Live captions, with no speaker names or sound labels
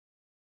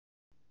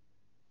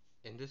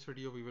In this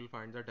video we will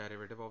find the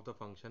derivative of the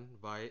function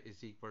y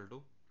is equal to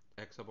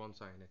x upon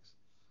sin x.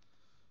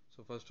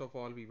 So first of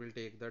all we will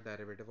take the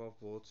derivative of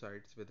both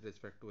sides with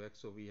respect to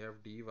x. So we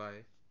have dy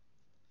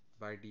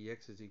by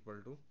dx is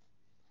equal to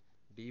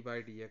d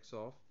by dx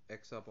of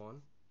x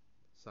upon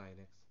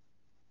sin x.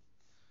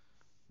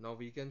 Now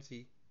we can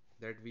see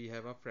that we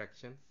have a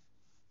fraction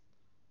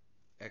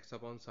x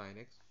upon sin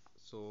x.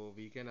 So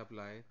we can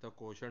apply the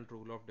quotient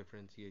rule of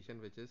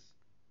differentiation, which is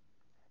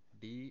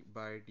d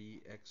by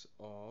dx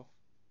of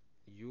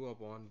u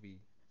upon v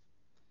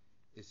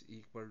is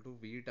equal to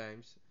v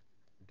times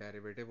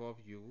derivative of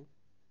u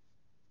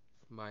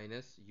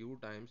minus u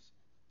times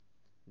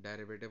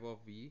derivative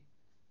of v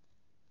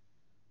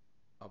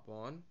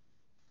upon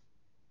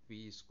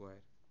v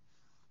square.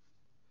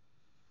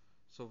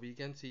 So we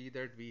can see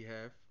that we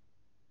have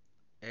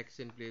x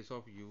in place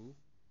of u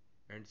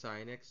and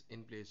sin x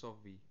in place of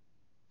v.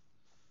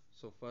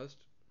 So first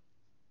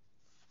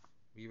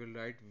we will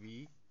write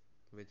v,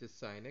 which is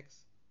sin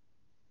x,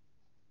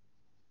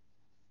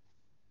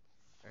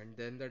 and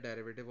then the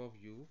derivative of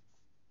u.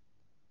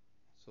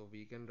 So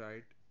we can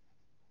write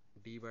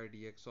d by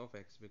dx of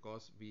x,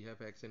 because we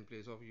have x in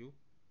place of u,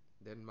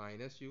 then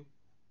minus u,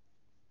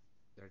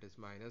 that is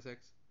minus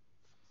x,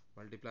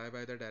 multiply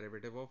by the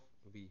derivative of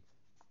v.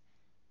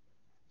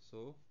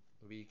 So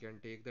we can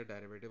take the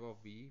derivative of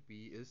v.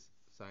 V is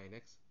sin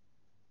x,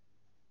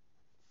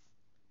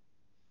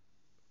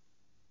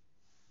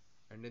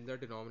 and in the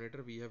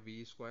denominator we have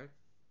v square,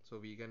 so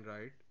we can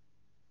write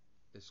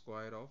the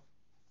square of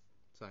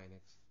sin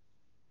x.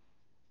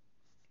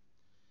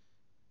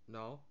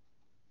 Now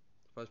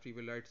first we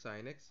will write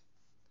sin x,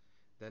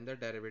 then the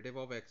derivative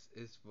of x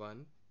is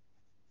 1,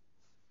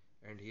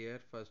 and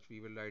here first we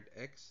will write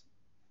x,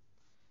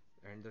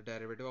 and the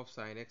derivative of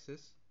sin x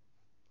is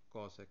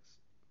cos x,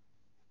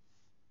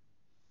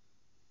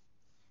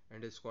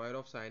 and the square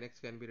of sin x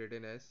can be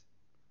written as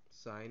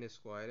sin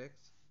square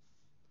x.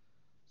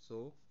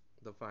 So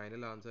the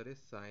final answer is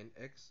sin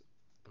x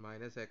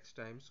minus x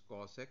times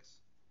cos x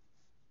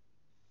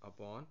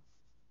upon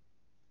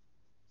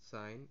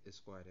sin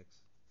square x.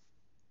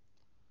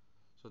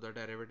 So the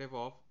derivative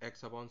of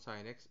x upon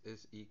sin x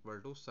is equal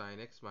to sin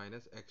x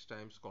minus x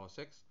times cos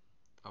x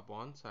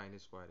upon sin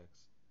square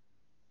x.